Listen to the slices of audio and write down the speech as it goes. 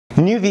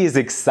Nuvve is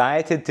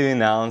excited to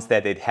announce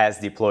that it has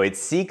deployed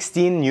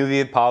 16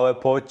 Nuvve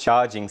PowerPod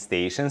charging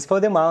stations for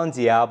the Mount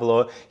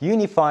Diablo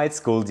Unified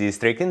School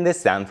District in the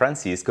San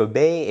Francisco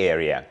Bay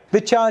Area.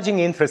 The charging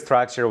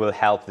infrastructure will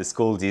help the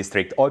school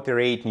district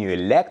operate new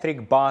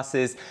electric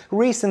buses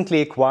recently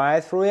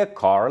acquired through a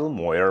Carl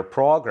Moyer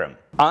program.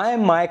 I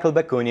am Michael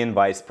Bakunin,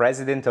 Vice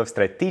President of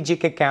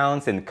Strategic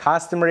Accounts and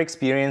Customer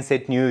Experience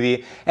at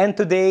Nuvve, and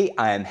today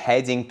I am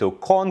heading to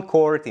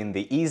Concord in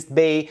the East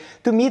Bay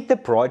to meet the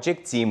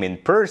project team in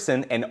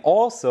person and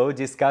also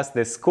discuss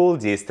the school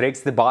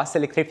district's bus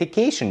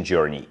electrification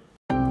journey.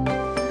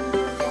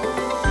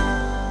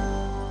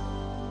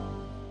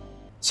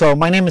 So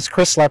my name is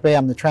Cris Lepe.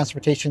 I'm the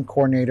Transportation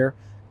Coordinator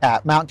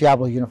at Mount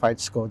Diablo Unified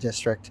School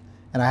District,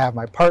 and I have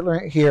my partner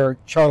here,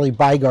 Charlie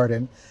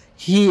Beigarten.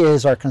 He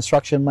is our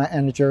construction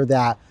manager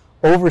that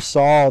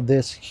oversaw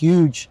this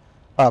huge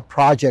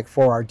project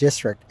for our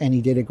district, and he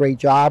did a great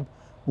job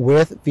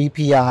with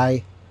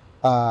VPI,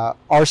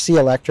 RC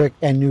Electric,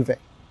 and Nuvve.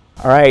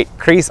 All right,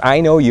 Cris, I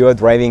know you are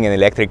driving an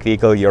electric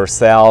vehicle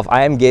yourself.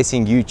 I am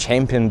guessing you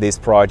championed this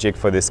project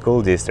for the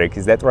school district,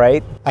 is that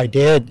right? I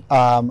did.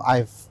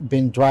 I've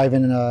been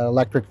driving an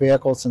electric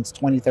vehicle since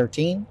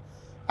 2013,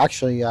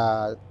 actually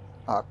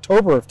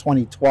October of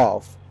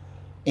 2012.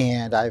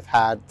 And I've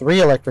had 3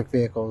 electric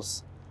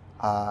vehicles,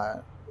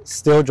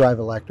 still drive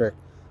electric.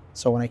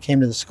 So when I came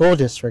to the school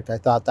district, I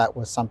thought that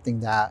was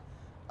something that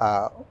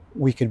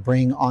we could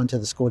bring onto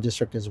the school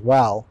district as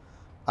well.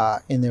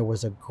 And there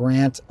was a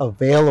grant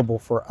available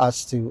for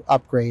us to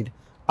upgrade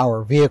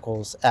our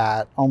vehicles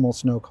at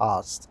almost no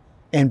cost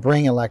and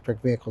bring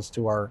electric vehicles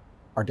to our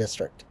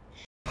district.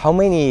 How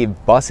many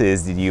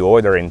buses did you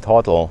order in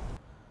total?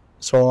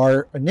 So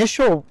our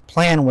initial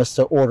plan was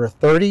to order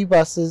 30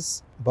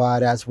 buses.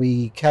 But as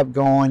we kept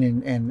going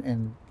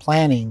and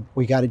planning,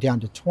 we got it down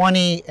to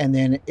 20, and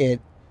then it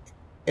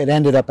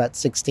ended up at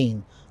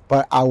 16.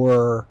 But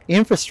our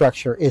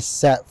infrastructure is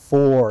set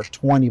for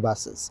 20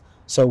 buses.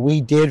 So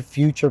we did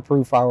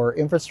future-proof our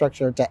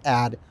infrastructure to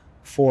add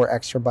 4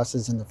 extra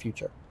buses in the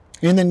future,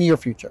 in the near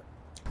future.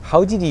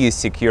 How did you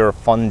secure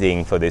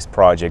funding for this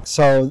project?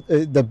 So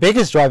the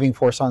biggest driving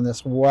force on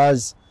this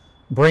was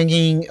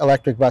bringing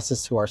electric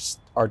buses to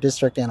our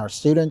district and our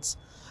students.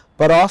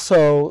 But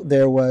also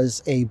there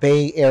was a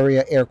Bay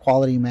Area Air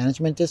Quality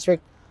Management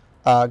District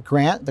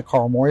grant, the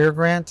Carl Moyer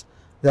grant,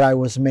 that I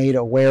was made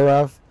aware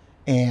of,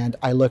 and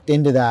I looked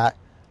into that.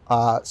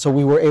 So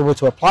we were able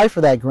to apply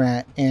for that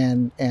grant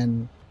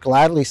and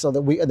gladly so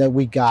that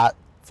we got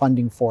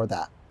funding for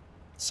that.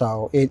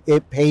 So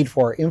it paid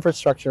for our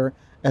infrastructure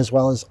as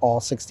well as all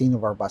 16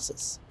 of our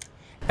buses.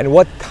 And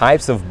what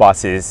types of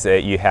buses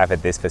you have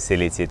at this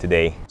facility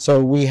today?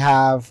 So we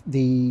have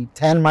the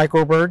 10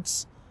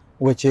 Microbirds,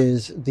 which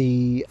is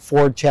the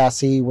Ford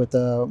chassis with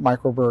the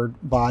Microbird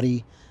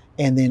body,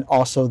 and then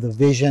also the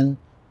Vision,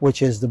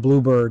 which is the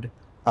Bluebird.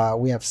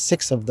 We have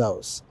 6 of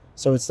those.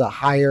 So it's the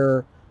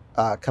higher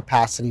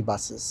capacity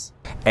buses.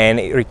 And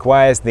it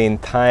requires the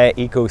entire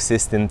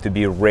ecosystem to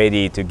be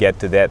ready to get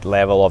to that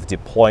level of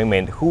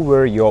deployment. Who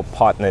were your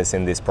partners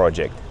in this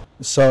project?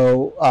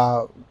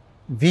 So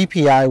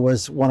VPI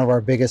was one of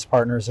our biggest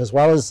partners, as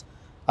well as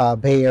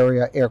Bay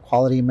Area Air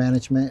Quality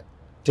Management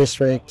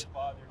District.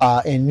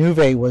 And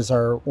Nuvve was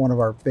one of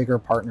our bigger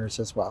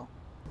partners as well.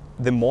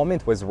 The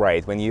moment was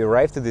right. When you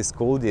arrived to the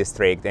school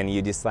district and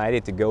you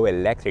decided to go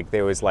electric,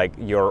 there was like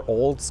your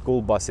old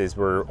school buses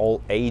were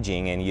all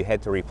aging and you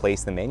had to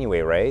replace them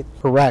anyway, right?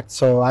 Correct.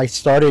 So I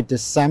started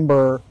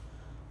December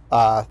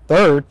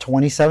 3rd,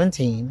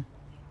 2017.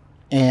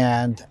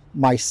 And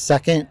my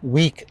second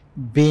week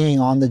being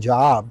on the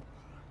job,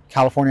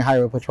 California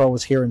Highway Patrol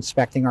was here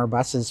inspecting our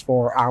buses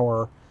for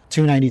our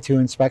 292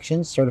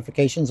 inspections,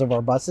 certifications of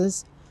our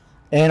buses.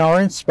 And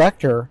our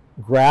inspector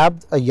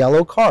grabbed a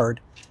yellow card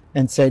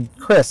and said,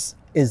 "Cris,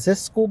 is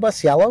this school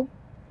bus yellow?"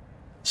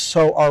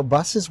 So our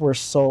buses were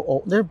so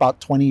old, they're about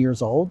 20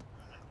 years old,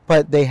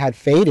 but they had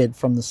faded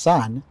from the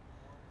sun.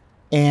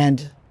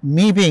 And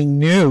me being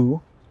new,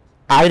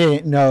 I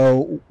didn't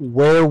know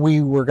where we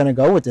were going to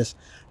go with this.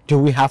 Do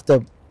we have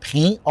to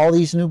paint all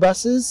these new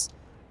buses,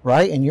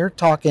 right? And you're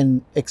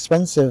talking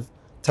expensive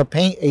to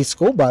paint a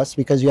school bus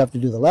because you have to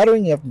do the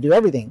lettering, you have to do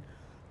everything.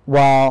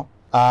 Well,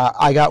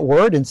 I got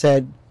word and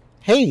said,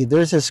 hey,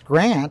 there's this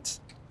grant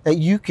that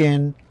you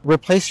can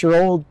replace your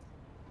old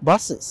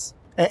buses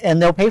and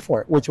they'll pay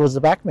for it, which was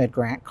the BACMed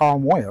grant, Carl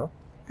Moyer.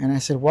 And I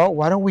said, well,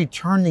 why don't we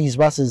turn these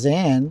buses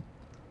in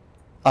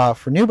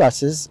for new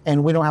buses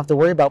and we don't have to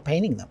worry about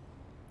painting them.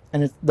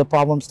 And the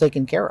problem's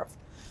taken care of.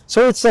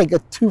 So it's like a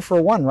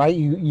 2-for-1, right?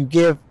 You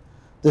give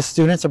the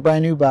students a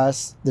brand new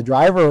bus. The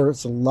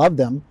drivers love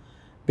them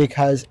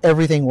because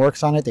everything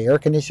works on it. The air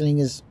conditioning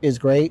is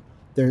great.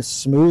 They're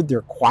smooth,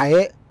 they're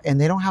quiet,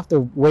 and they don't have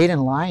to wait in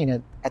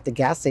line at the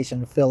gas station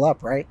to fill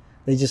up, right?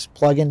 They just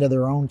plug into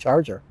their own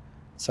charger.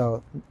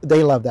 So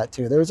they love that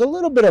too. There was a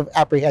little bit of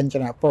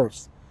apprehension at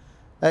first,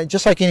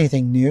 just like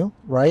anything new,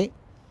 right?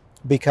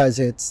 Because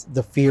it's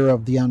the fear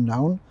of the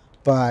unknown.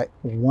 But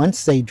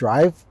once they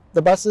drive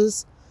the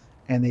buses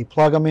and they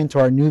plug them into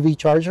our Nuvve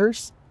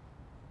chargers,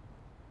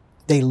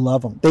 They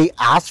love them. They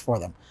ask for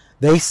them.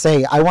 They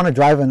say, I want to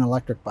drive an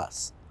electric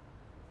bus.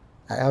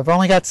 I've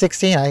only got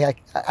 16.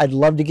 I'd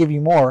love to give you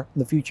more. In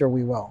the future,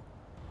 we will.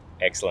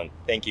 Excellent.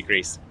 Thank you,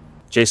 Cris.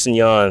 Jason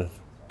Yohn,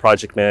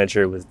 project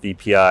manager with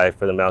VPI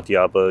for the Mount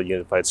Diablo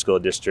Unified School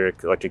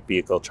District electric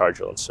vehicle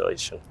charger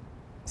installation.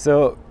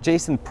 So,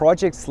 Jason,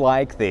 projects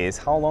like this,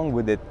 how long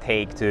would it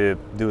take to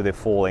do the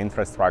full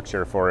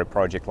infrastructure for a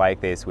project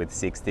like this with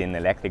 16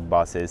 electric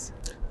buses?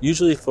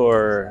 Usually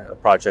for a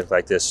project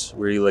like this,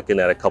 we're looking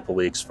at a couple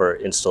weeks for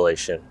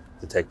installation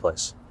to take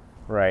place.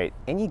 Right.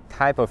 Any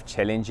type of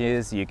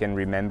challenges you can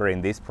remember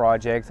in this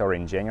project or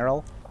in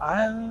general?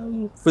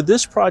 For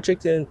this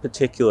project in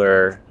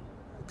particular,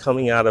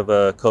 coming out of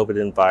a COVID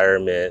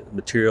environment,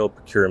 material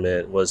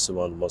procurement was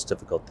one of the most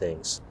difficult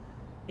things.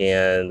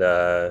 And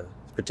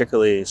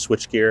particularly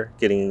switchgear,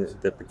 getting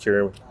the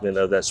procurement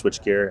of that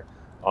switchgear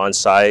on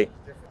site.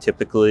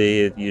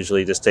 Typically, it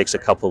usually just takes a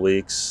couple of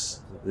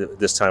weeks.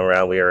 This time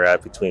around, we are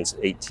at between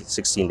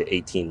 16 to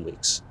 18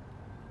 weeks,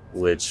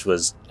 which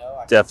was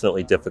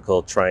definitely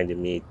difficult trying to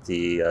meet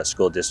the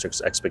school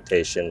district's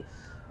expectation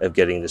of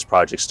getting this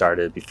project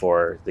started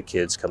before the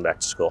kids come back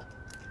to school.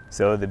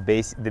 So the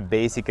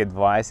basic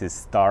advice is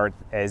start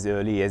as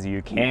early as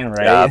you can,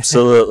 right?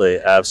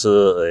 Absolutely,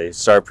 absolutely.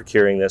 Start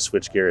procuring this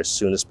switchgear as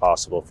soon as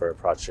possible for a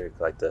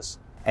project like this.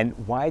 And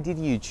why did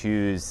you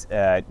choose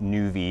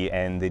Nuvve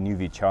and the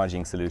Nuvve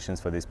charging solutions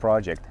for this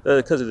project?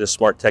 Because of the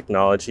smart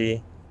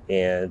technology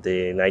and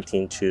the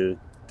 19.2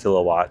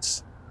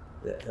 kilowatts.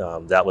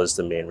 That was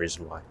the main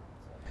reason why.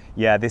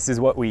 Yeah, this is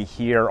what we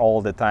hear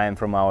all the time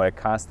from our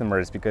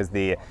customers, because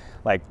the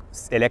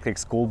electric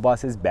school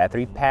buses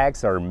battery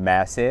packs are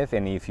massive,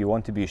 and if you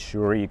want to be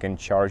sure you can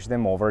charge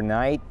them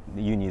overnight,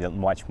 you need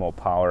much more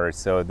power.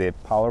 So the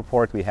power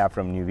port we have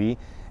from Nuvve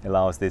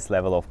allows this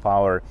level of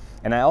power.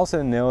 And I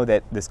also know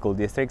that the school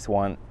districts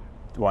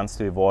wants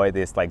to avoid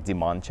this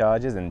demand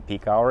charges and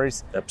peak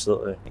hours.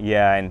 Absolutely.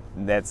 Yeah, and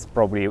that's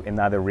probably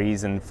another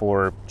reason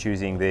for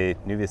choosing the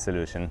Nuvve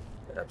solution.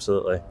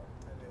 Absolutely.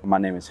 My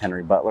name is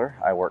Henry Butler.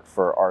 I work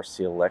for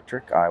RC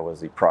Electric. I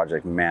was the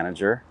project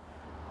manager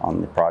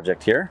on the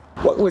project here.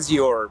 What was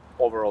your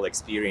overall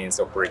experience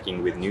of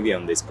working with Nuvve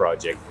on this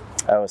project?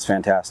 That was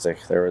fantastic.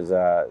 There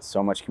was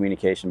so much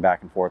communication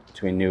back and forth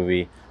between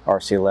Nuvve,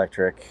 RC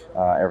Electric.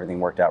 Everything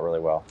worked out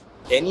really well.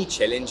 Any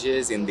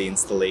challenges in the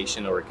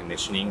installation or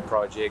commissioning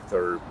project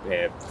or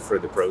for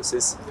the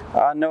process?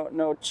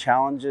 No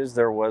challenges.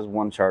 There was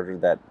one charger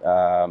that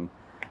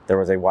there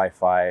was a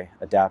Wi-Fi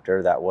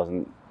adapter that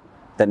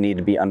needed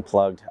to be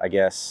unplugged, I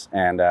guess,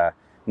 and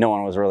no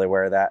one was really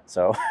aware of that.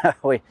 So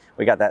we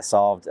got that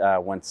solved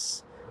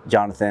once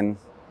Jonathan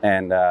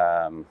and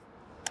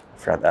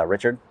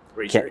Richard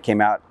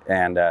came out,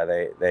 and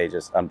they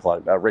just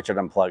unplugged. Richard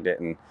unplugged it,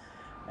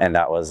 and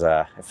that was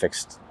it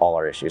fixed all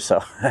our issues.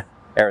 So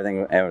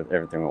everything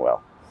went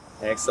well.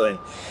 Excellent.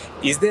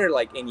 Is there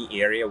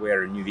any area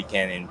where Nuvve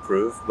can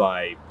improve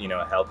by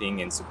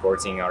helping and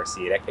supporting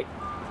RC Electric?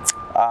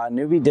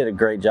 Nuvve did a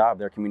great job.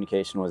 Their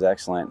communication was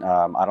excellent.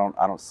 I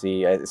don't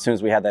see, as soon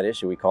as we had that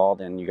issue, we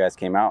called and you guys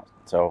came out.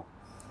 So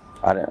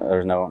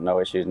there's no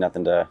issues,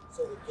 nothing to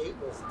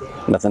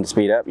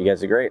speed up. You guys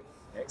did great.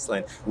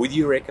 Excellent. Would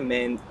you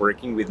recommend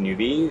working with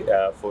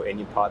Nuvve for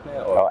any partner?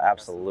 Oh,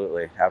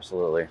 absolutely,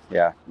 absolutely.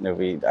 Yeah,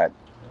 Nuvve.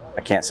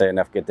 I can't say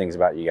enough good things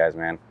about you guys,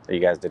 man. You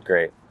guys did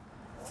great.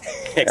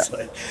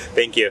 Excellent. Yeah.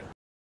 Thank you.